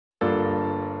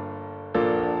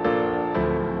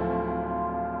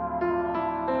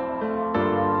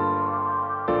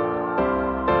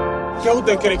¿Qué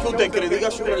usted cree? ¿Qué usted cree? Diga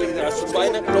su realidad, su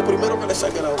vaina, lo primero que le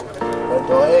salga a la boca.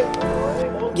 Esto es.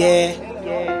 Yeah.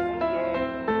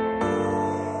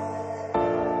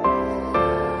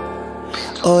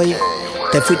 Hoy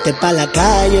te fuiste pa' la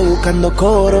calle buscando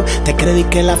coro, te creí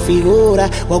que la figura,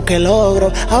 wow que logro.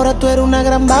 Ahora tú eres una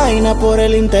gran vaina por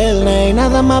el internet y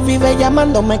nada más vive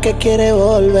llamándome que quiere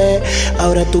volver.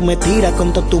 Ahora tú me tiras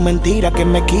con todas tus mentiras que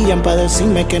me quillan pa'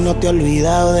 decirme que no te he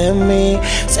olvidado de mí.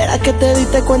 ¿Será que te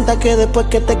diste cuenta que después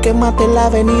que te quemaste en la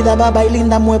avenida, baba y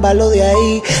linda, muévalo de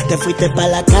ahí? Te fuiste pa'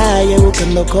 la calle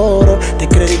buscando coro, te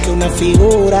creí que una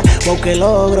figura, wow que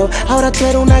logro. Ahora tú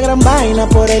eres una gran vaina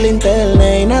por el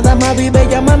internet y nada más vive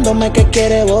llamándome que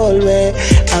quiere volver.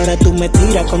 Ahora tú me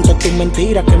tiras con todas tus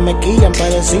mentiras que me quillan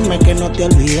para decirme que no te he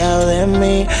olvidado de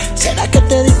mí. ¿Será que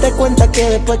te diste cuenta que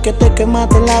después que te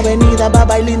quemaste en la avenida,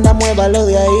 baba y linda, muévalo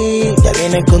de ahí? Ya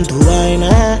vienes con tu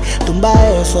vaina, tumba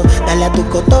eso, dale a tu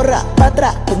cotorra pa'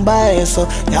 atrás, tumba eso.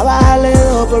 Ya bájale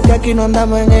dos porque aquí no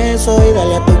andamos en eso y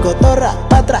dale a tu cotorra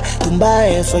pa' atrás, tumba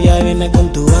eso. Ya vienes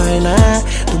con tu vaina,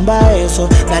 tumba eso,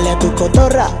 dale a tu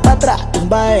cotorra pa' atrás,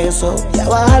 tumba eso. Ya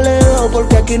bájale dos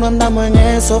porque aquí no andamos en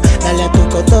eso. Dale a tu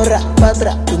cotorra pa'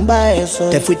 atrás, tumba eso.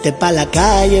 Te fuiste pa' la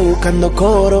calle buscando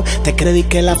coro, te creí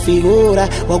que la figura,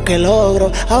 wow que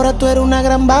logro. Ahora tú eres una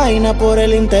gran vaina por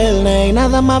el internet y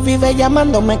nada más vive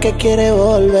llamándome que quiere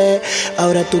volver.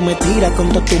 Ahora tú me tiras con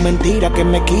todas tus mentiras que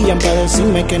me quillan para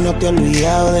decirme que no te he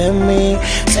olvidado de mí.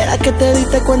 ¿Será que te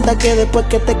diste cuenta que después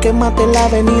que te quemaste en la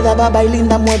avenida, baba y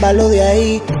linda, muévalo de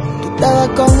ahí? Tú estabas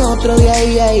con otro de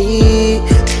ahí.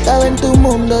 Estaba en tu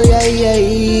mundo de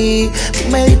ahí. Tú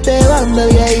me diste banda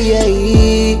de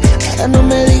ahí. Ahora no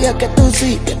me digas que tú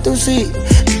sí, que tú sí.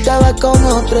 Tú estabas con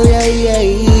otro de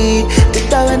ahí. Tú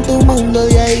estabas en tu mundo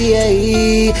de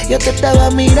ahí. Yo te estaba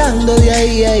mirando de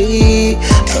ahí.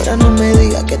 Ahora no me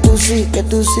digas que tú sí, que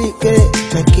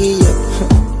me quillo.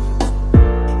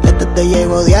 Esto te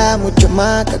llevo a odiar mucho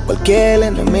más que cualquier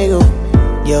enemigo.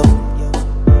 Yo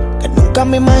que nunca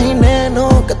me imaginé,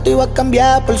 no, que tú ibas a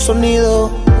cambiar por el sonido.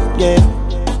 Yeah.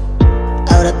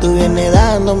 Ahora tú vienes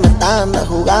dándome tanda,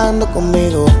 jugando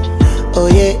conmigo.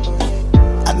 Oye,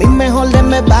 a mí mejor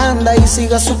denme banda y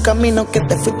siga su camino, que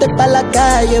te fuiste pa' la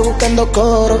calle buscando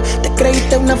coro. Te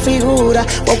creíste una figura,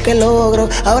 wow que logro.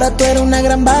 Ahora tú eres una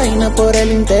gran vaina por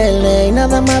el internet y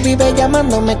nada más vive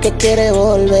llamándome que quiere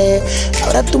volver.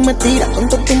 Ahora tú me tiras con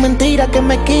todas tus mentiras que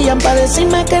me quillan para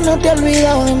decirme que no te he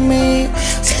olvidado de mí.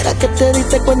 ¿Será que te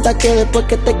diste cuenta que después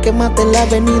que te quemaste en la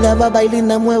avenida, baba y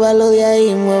linda, muévalo de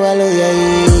ahí, muévalo de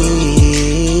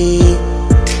ahí?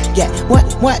 Yeah,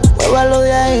 muévalo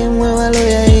de ahí, muévalo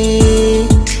de ahí.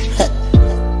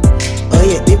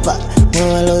 Oye, tipa,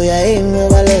 muévalo de ahí,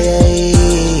 muévalo de ahí.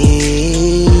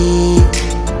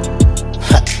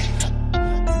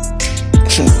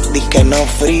 Di que no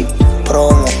free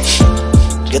promo,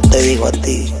 yo te digo a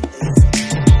ti.